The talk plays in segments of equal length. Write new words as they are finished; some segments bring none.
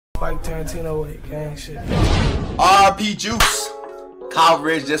like Tarantino with gang shit. RP Juice. Kyle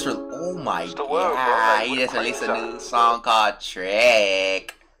Richh just oh my god, he just released a new song called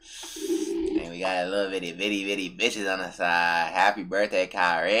Trick. And we got a little bitty bitches on the side. Happy birthday,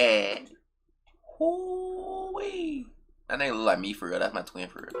 Kyle Richh. Ooh-wee. That nigga look like me for real. That's my twin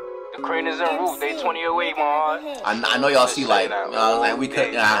for real. The crane is en route. Day 20 away, man. I know y'all see like, you know what I'm saying? We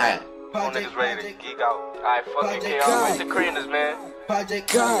could, All niggas ready to geek out. Alright, fuck you, KR. The craners, man.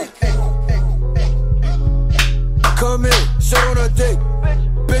 Come in, sit on a dick.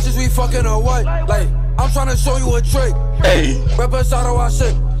 Bitches, we fucking or what? Like, I'm trying to show you a trick. Hey. Rep us out of our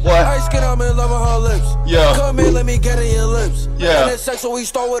shit. What? Ice skin, I'm in love with her lips. Yeah. Come in, let me get in your lips. Yeah. And it's sex, so we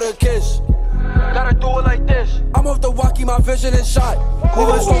start with a kiss. Gotta do it like this. I'm off the walkie, my vision is shot.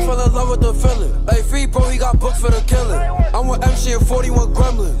 Moving slow, fell in love with the feeling. Like, free bro, he got booked for the killing. I'm with MC and 41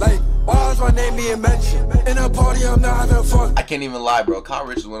 gremlins. Like, why is my name being mentioned? In a party, I'm not having fun. I can't even lie, bro. Kyle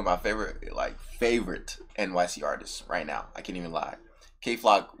Richh is one of my favorite NYC artists right now. I can't even lie.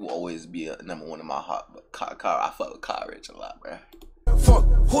 K-Flock will always be a #1 in my heart, but I fuck with Kyle Richh a lot, bro. Fuck,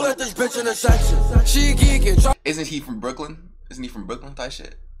 who let this bitch in the section? She geeking. Isn't he from Brooklyn? Isn't he from Brooklyn type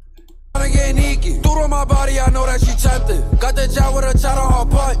shit? Tryna get sneaky. Dude on my body, I know that she tempted. Got the job with a chat on her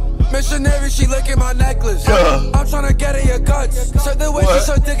butt. Missionary, she licking my necklace. I'm tryna get in your guts. Said the way she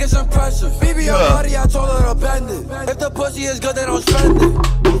suck dick is impressive. Baby, your body, I told her to bend it. If the pussy is good, then don't spend it.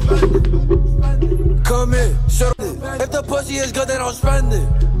 Come in, sit on it. If the pussy is good, then don't spend it.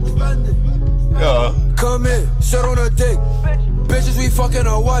 Come in, sit on a dick. Bitches, we fucking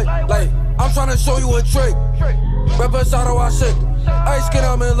or what? Like, I'm tryna show you a trick. Rep us out of our shit. Ice skin,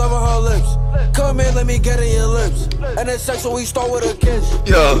 I'm in love with her lips. Come in, let me get in your lips. And it's sex, so we start with a kiss.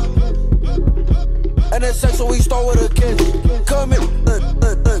 Yeah. And it's sex, so we start with a kiss. Come in,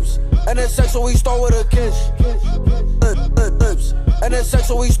 lips. And it's sex, so we start with a kiss. Lips. And it's sex,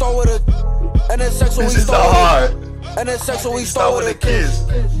 so we start with a. And it's sex, so we start with a. And it's sex, so we start with a kiss.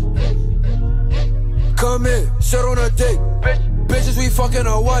 Come in, sit on a dick. Bitches, we fucking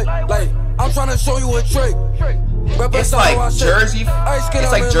or what? Like, I'm tryna show you a trick. It's like Jersey.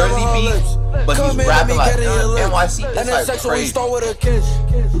 It's like Jersey beat, but he's rapping like NYC. It's like crazy.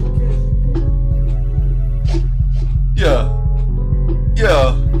 Yeah.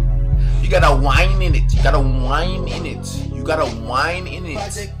 You gotta whine in it. You gotta whine in it. You gotta whine in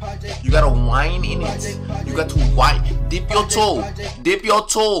it. You gotta whine in it. You got to whine. Dip your toe. Dip your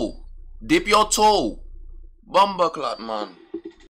toe. Dip your toe. Bumba clot, man.